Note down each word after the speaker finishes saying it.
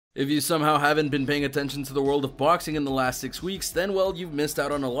If you somehow haven't been paying attention to the world of boxing in the last 6 weeks, then well, you've missed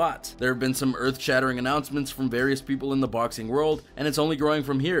out on a lot. There have been some earth-shattering announcements from various people in the boxing world, and it's only growing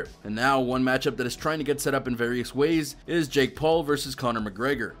from here. And now, one matchup that is trying to get set up in various ways is Jake Paul versus Conor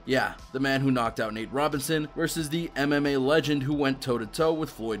McGregor. Yeah, the man who knocked out Nate Robinson versus the MMA legend who went toe-to-toe with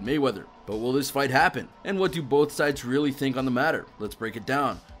Floyd Mayweather. But will this fight happen? And what do both sides really think on the matter? Let's break it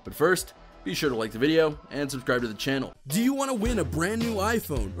down. But first, be sure to like the video and subscribe to the channel. Do you want to win a brand new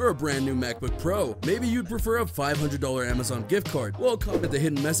iPhone or a brand new MacBook Pro? Maybe you'd prefer a $500 Amazon gift card. Well, comment the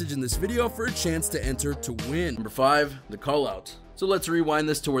hidden message in this video for a chance to enter to win. Number 5, the call-out. So let's rewind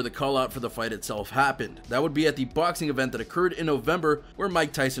this to where the call-out for the fight itself happened. That would be at the boxing event that occurred in November, where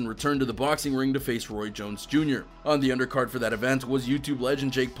Mike Tyson returned to the boxing ring to face Roy Jones Jr. On the undercard for that event was YouTube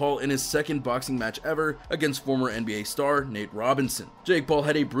legend Jake Paul in his second boxing match ever against former NBA star Nate Robinson. Jake Paul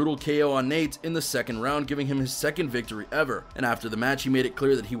had a brutal KO on Nate in the second round, giving him his second victory ever, and after the match he made it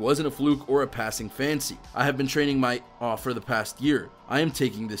clear that he wasn't a fluke or a passing fancy. "I have been training my off for the past year. I am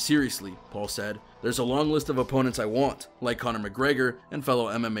taking this seriously," Paul said. "There's a long list of opponents I want, like Conor McGregor and fellow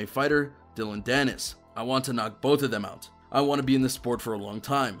MMA fighter Dylan Dennis. I want to knock both of them out. I want to be in this sport for a long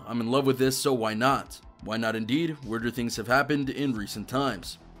time. I'm in love with this, so why not?" Why not indeed? Weirder things have happened in recent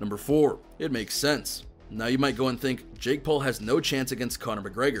times. Number 4, it makes sense. Now you might go and think, Jake Paul has no chance against Conor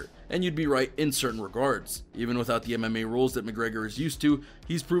McGregor, and you'd be right in certain regards. Even without the MMA rules that McGregor is used to,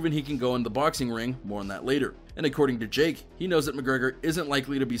 he's proven he can go in the boxing ring, more on that later. And according to Jake, he knows that McGregor isn't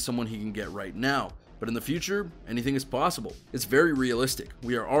likely to be someone he can get right now. But in the future, anything is possible. It's very realistic.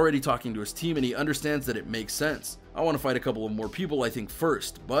 We are already talking to his team and he understands that it makes sense. I want to fight a couple of more people I think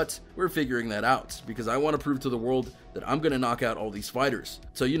first, but we're figuring that out because I want to prove to the world that I'm going to knock out all these fighters.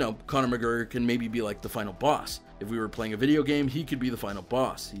 So Conor McGregor can maybe be like the final boss. If we were playing a video game, he could be the final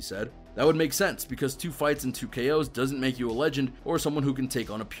boss, he said. That would make sense because 2 fights and 2 KOs doesn't make you a legend or someone who can take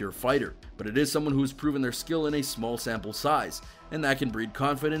on a pure fighter, but it is someone who has proven their skill in a small sample size, and that can breed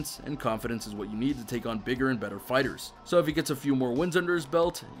confidence, and confidence is what you need to take on bigger and better fighters. So if he gets a few more wins under his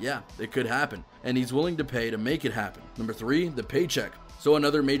belt, yeah, it could happen, and he's willing to pay to make it happen. Number 3, the paycheck. So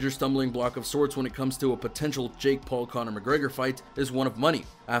another major stumbling block of sorts when it comes to a potential Jake Paul-Conor McGregor fight is one of money.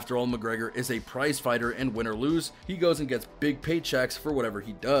 After all, McGregor is a prize fighter and win or lose, he goes and gets big paychecks for whatever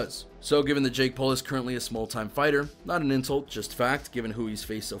he does. So given that Jake Paul is currently a small-time fighter, not an insult, just fact given who he's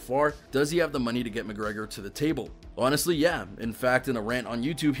faced so far, does he have the money to get McGregor to the table? Honestly, yeah. In fact, in a rant on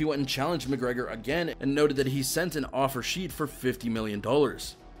YouTube, he went and challenged McGregor again and noted that he sent an offer sheet for $50 million.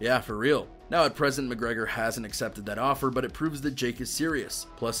 Yeah, for real. Now at present, McGregor hasn't accepted that offer, but it proves that Jake is serious.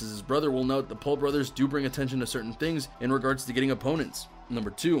 Plus, as his brother will note, the Paul brothers do bring attention to certain things in regards to getting opponents. Number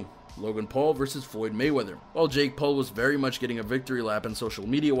 2, Logan Paul versus Floyd Mayweather. While Jake Paul was very much getting a victory lap in social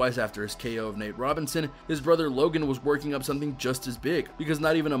media wise after his KO of Nate Robinson, his brother Logan was working up something just as big, because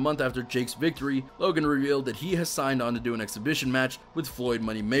not even a month after Jake's victory, Logan revealed that he has signed on to do an exhibition match with Floyd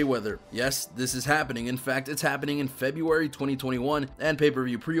Money Mayweather. Yes, this is happening. In fact, it's happening in February 2021, and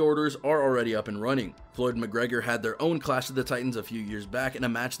pay-per-view pre-orders are already up and running. Floyd and McGregor had their own Clash of the Titans a few years back in a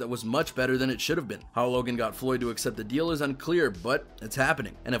match that was much better than it should have been. How Logan got Floyd to accept the deal is unclear, but it's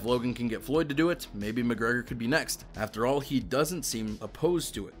happening. And if Logan can get Floyd to do it, maybe McGregor could be next. After all, he doesn't seem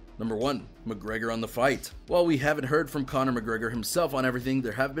opposed to it. Number 1, McGregor on the fight. While we haven't heard from Conor McGregor himself on everything,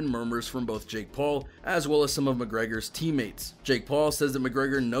 there have been murmurs from both Jake Paul as well as some of McGregor's teammates. Jake Paul says that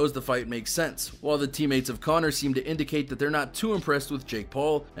McGregor knows the fight makes sense, while the teammates of Conor seem to indicate that they're not too impressed with Jake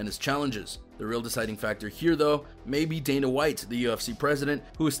Paul and his challenges. The real deciding factor here, though, may be Dana White, the UFC president,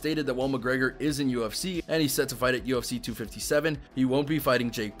 who has stated that while McGregor is in UFC and he's set to fight at UFC 257, he won't be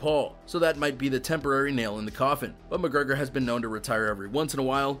fighting Jake Paul, so that might be the temporary nail in the coffin. But McGregor has been known to retire every once in a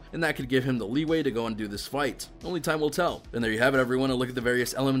while, and that could give him the leeway to go and do this fight. Only time will tell. And there you have it, everyone, a look at the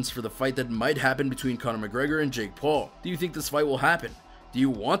various elements for the fight that might happen between Conor McGregor and Jake Paul. Do you think this fight will happen? Do you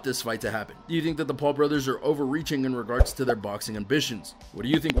want this fight to happen? Do you think that the Paul brothers are overreaching in regards to their boxing ambitions? What do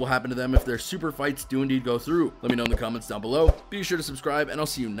you think will happen to them if their super fights do indeed go through? Let me know in the comments down below. Be sure to subscribe, and I'll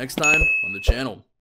see you next time on the channel.